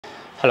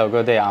Hello,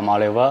 good day. I'm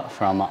Oliver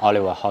from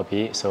Oliver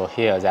Hobby. So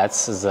here,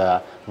 that's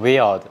the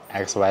wheeled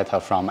excavator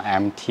from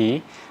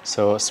MT.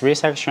 So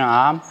 3-section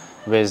arm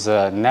with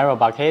a narrow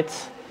bucket,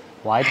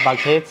 wide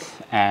bucket,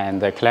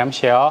 and a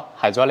clamshell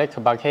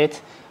hydraulic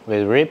bucket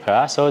with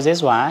ripper. So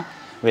this one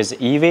with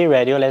EV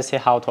radio, let's see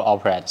how to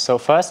operate. So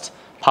first,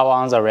 power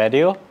on the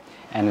radio,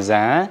 and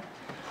then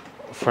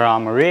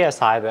from rear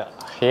side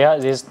here,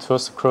 these two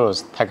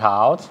screws take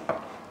out.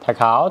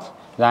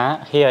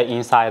 Then here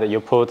inside you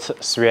put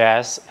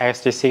 3S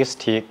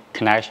XT60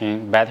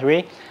 connection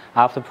battery.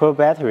 After put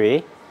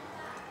battery,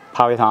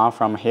 power it on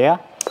from here.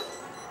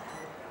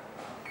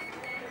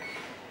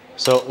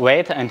 So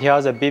wait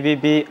until the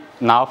BBB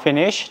now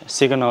finished.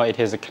 Signal it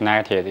is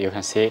connected. You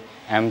can see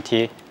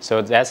empty.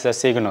 So that's the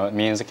signal, it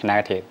means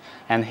connected.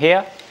 And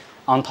here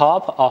on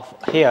top of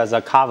here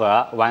the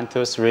cover 1,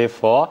 2, 3,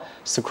 4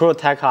 screw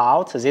take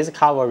out. This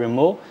cover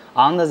remove.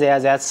 Under there,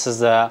 that's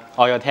the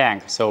oil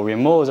tank. So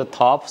remove the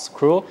top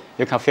screw.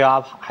 You can fill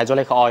up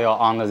hydraulic oil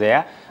under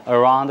there,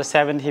 around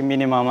 70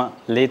 minimum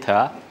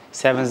liter,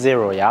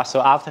 70, yeah. So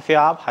after fill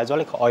up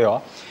hydraulic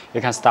oil, you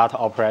can start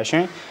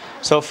operation.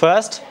 So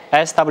first,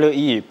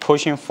 SWE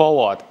pushing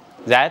forward.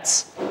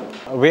 That's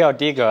wheel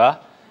digger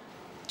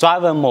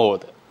driver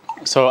mode.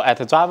 So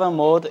at driver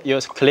mode, you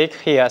click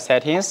here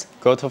settings,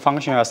 go to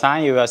function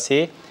assign. You will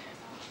see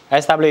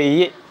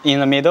SWE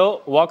in the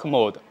middle, work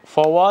mode,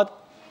 forward.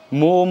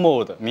 Move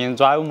mode means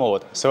drive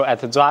mode. So at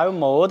drive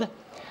mode,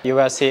 you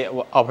will see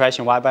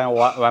operation one by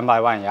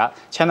one. Yeah.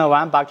 Channel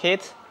 1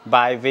 bucket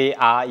by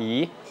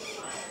VRE.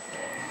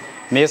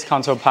 Mix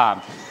control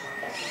pump.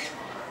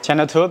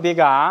 Channel 2 big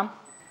arm.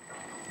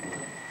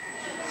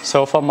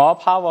 So for more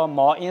power,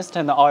 more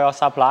instant oil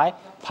supply,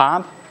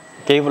 pump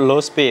give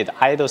low speed,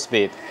 idle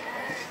speed.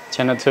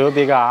 Channel 2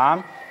 big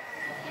arm,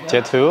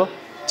 J2.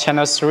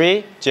 Channel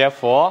 3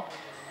 J4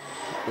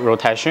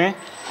 rotation.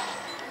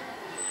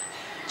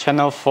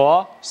 Channel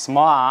 4,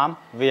 small arm,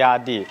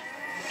 VRD.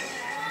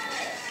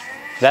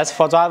 That's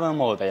for driver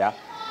mode, yeah.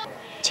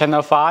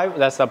 Channel 5,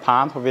 that's the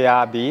pump,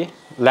 VRB.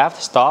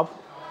 Left stop,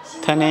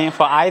 turning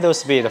for idle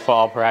speed for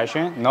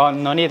operation. No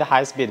need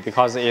high speed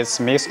because it's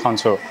mixed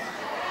control.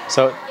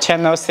 So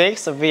channel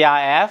 6,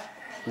 VRF,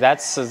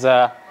 that's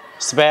the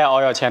spare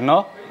oil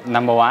channel,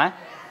 number 1.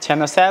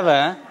 Channel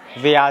 7,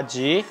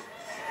 VRG,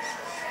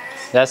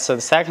 that's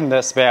the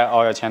second spare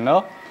oil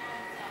channel.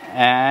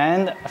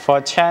 And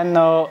for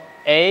channel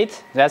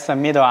 8, that's the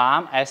middle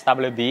arm,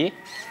 SWB.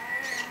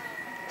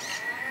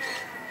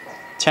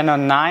 Channel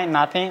 9,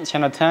 nothing.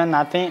 Channel 10,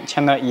 nothing.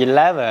 Channel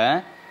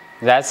 11,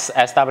 that's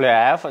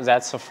SWF,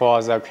 that's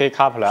for the quick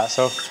coupler.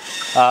 So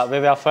we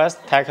will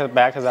first take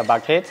back the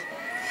bucket.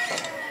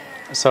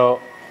 So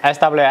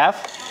SWF,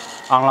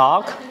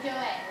 unlock.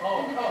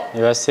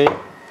 You will see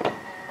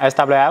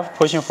SWF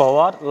pushing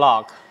forward,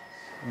 lock.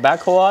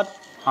 Backward,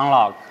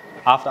 unlock.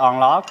 After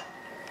unlock,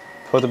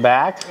 put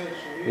back,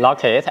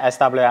 lock it,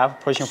 SWF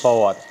pushing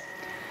forward.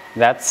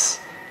 That's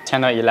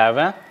channel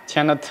 11.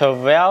 Channel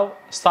 12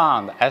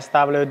 sound,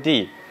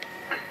 SWD.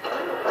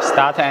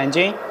 Start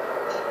engine,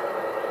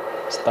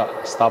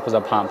 stop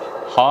the pump.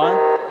 Horn,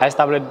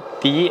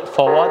 SWD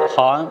forward,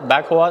 horn,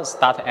 backward,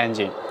 start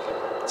engine.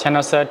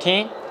 Channel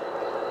 13,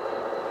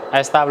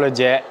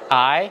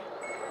 SWJI,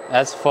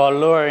 that's for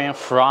lowering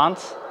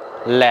front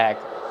leg.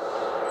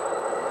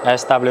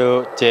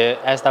 SWJI,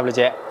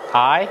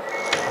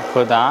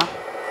 put down.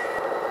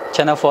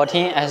 Channel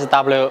 14,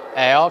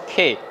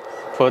 SWLK,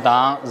 put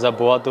down the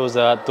board, do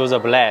the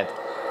blade.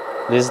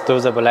 This do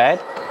the blade.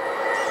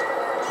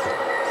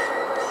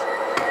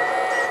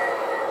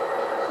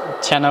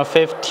 Channel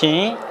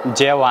 15,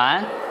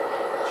 J1,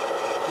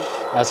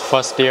 that's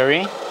for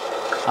steering.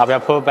 I will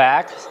pull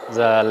back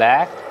the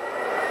leg.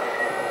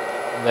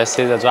 Let's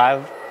see the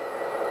drive.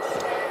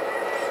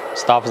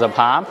 Stop the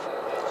pump.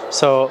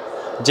 So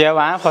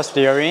J1 for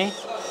steering,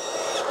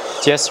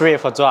 J3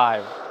 for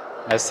drive.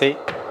 Let's see.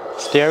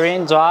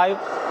 Steering, drive.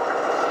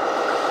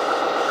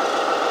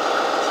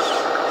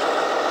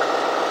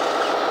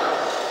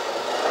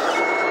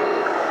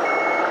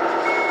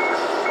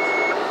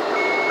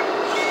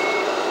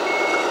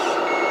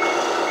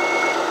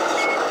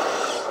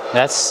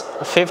 That's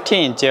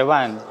 15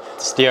 J1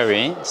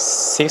 steering,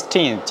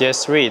 16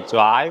 J3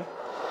 drive,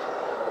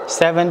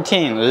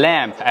 17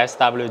 lamp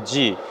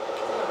SWG.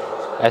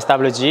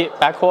 SWG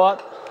backward.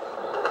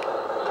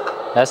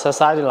 That's the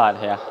side light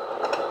here.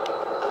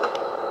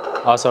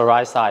 Also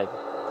right side.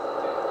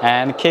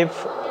 And keep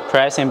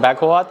pressing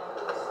backward,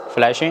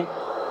 flashing.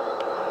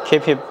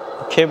 Keep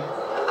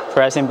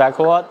pressing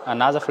backward,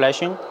 another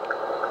flashing.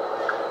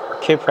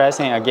 Keep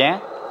pressing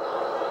again.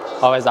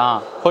 Always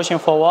on. Pushing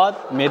forward,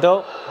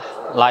 middle,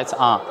 lights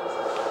on.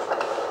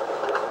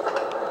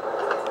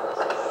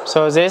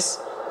 So this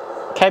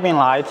cabin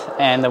light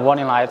and the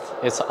warning light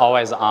is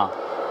always on.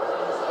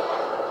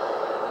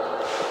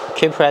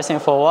 Keep pressing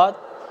forward,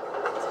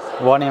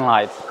 warning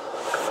light,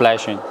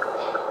 flashing.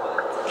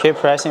 Keep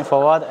pressing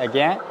forward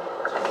again,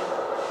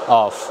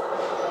 off.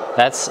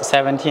 That's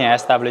 17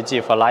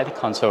 SWG for light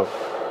control.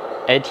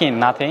 18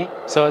 nothing.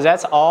 So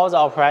that's all the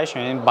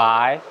operation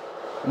by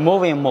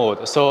moving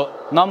mode. So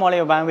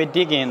normally when we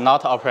dig in,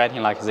 not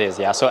operating like this,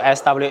 yeah. So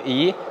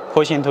SWE,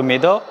 push into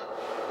middle,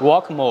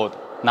 walk mode.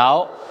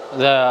 Now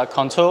the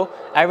control,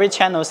 every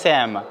channel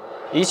same,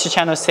 each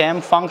channel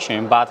same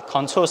function, but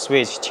control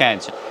switch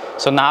change.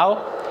 So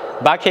now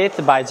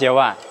bucket by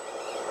J1,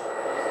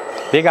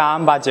 big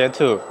arm by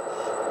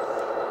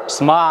J2,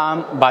 small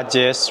arm by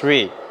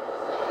J3,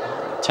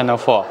 channel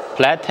 4,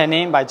 flat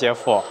turning by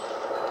J4,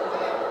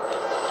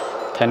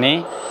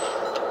 turning,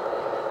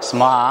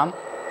 small arm,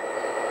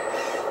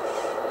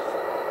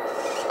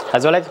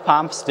 hydraulic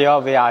pump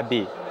still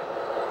VRB,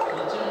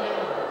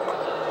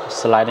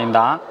 sliding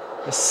down,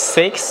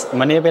 6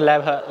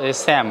 manipulator is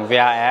same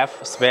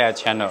VRF spare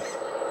channel,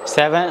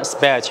 7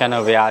 spare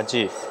channel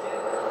VRG,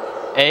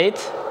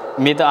 8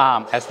 mid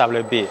arm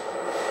SWB,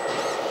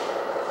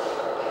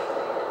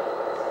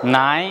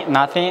 9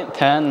 nothing,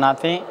 10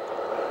 nothing,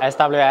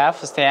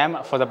 SWF same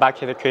for the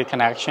bucket quick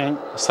connection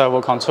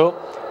servo control,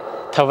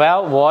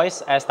 12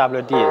 voice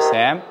SWD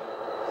same,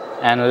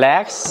 and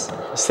legs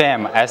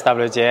same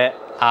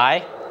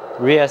SWJI,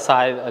 rear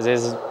side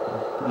this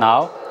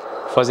now.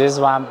 For this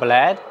one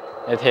blade,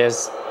 it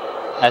is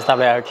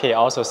SWLK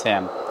also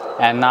same.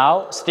 And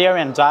now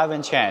steering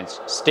driving change.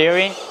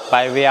 Steering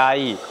by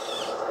VRE,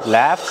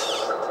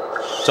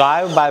 left,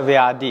 drive by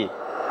VRD.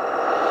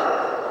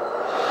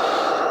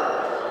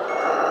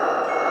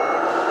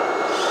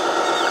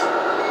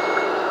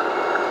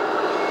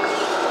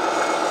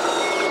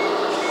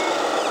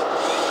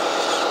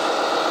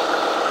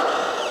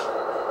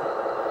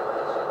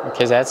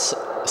 Okay, that's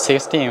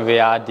 16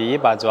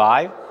 VRD by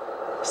drive,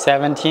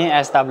 17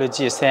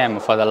 SWG same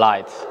for the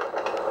light.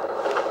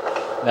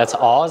 That's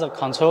all the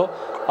control.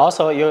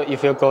 Also,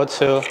 if you go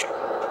to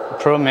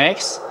Pro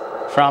Mix,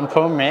 from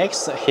Pro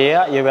Mix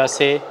here you will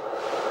see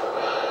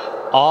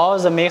all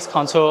the mix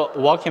control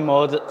working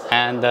mode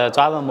and the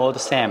driver mode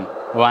same.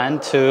 1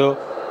 to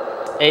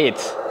 8.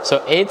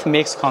 So 8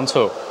 mix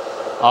control,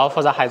 all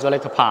for the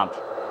hydraulic pump.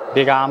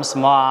 Big arm,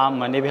 small arm,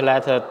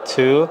 manipulator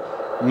 2,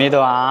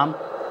 middle arm,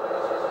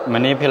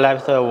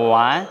 manipulator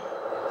 1,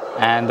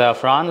 and the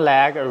front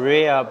leg,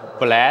 rear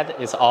blade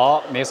is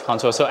all mix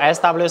control. So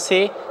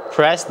SWC,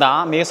 press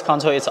down, mix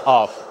control is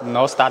off,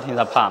 no starting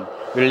the pump.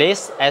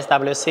 Release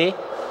SWC,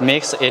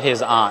 mix it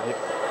is on.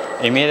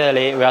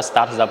 Immediately we'll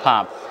start the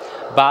pump.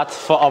 But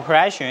for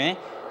operation,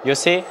 you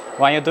see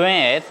when you're doing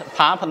it,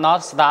 pump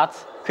not start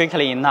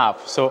quickly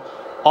enough. So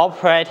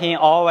operating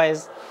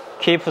always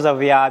keep the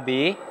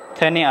VRB,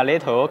 turning a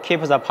little,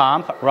 keep the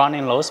pump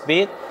running low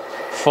speed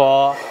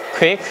for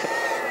quick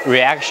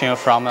reaction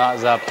from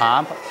the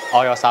pump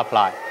or your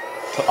supply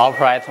to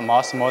operate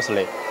more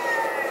smoothly.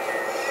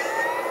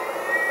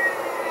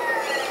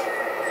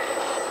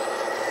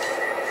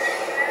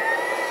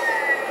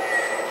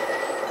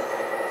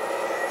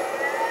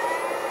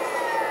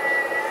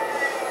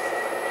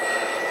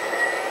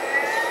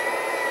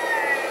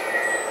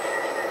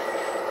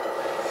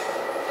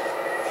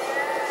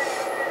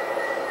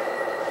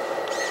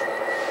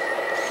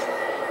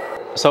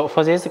 So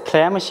for this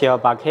clamshell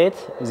bucket,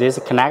 this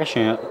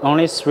connection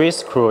only 3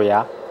 screws,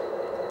 yeah.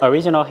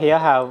 Original here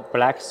have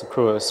black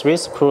screws, 3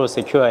 screws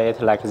secure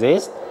it like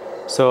this.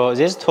 So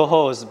these 2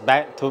 holes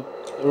back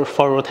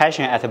for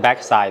rotation at the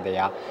back side,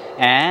 yeah.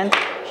 And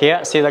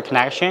here see the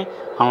connection,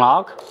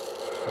 unlock,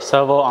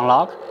 servo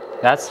unlock.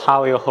 That's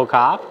how you hook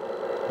up,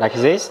 like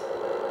this.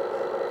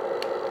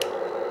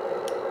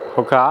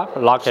 Hook up,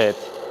 lock it.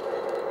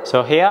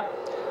 So here,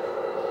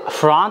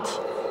 front,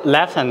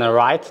 left and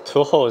right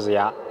 2 holes,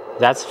 yeah.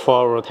 That's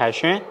for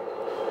rotation.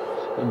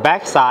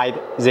 Back side,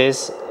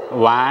 this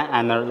one,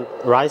 and the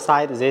right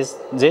side,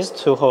 these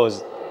 2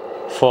 holes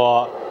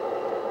for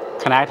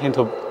connecting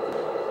to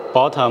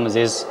bottom,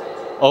 this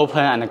open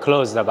and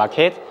close the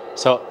bucket.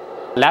 So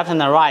left and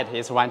right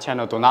is 1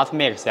 channel, do not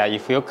mix. Yeah.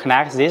 If you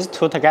connect these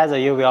 2 together,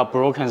 you will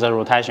broken the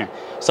rotation.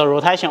 So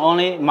rotation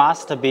only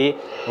must be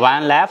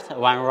 1 left,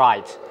 1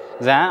 right.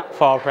 Then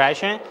for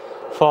operation,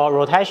 for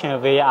rotation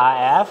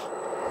VRF,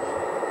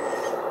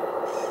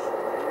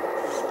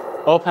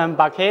 open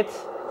bucket,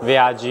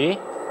 VRG,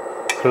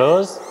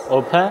 close,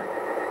 open.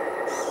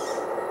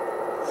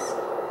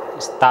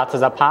 Start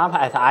the pump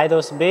at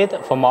idle speed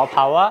for more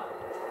power.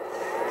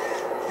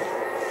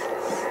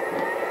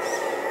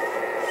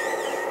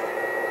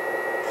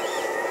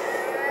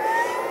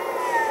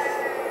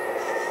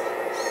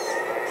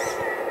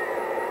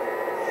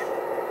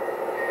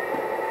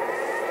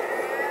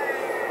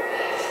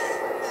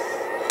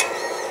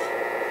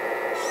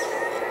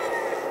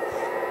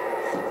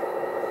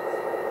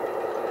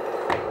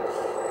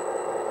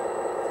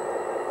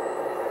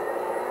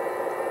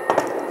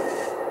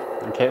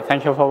 Okay,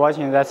 thank you for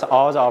watching. That's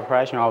all the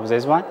operation of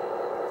this one.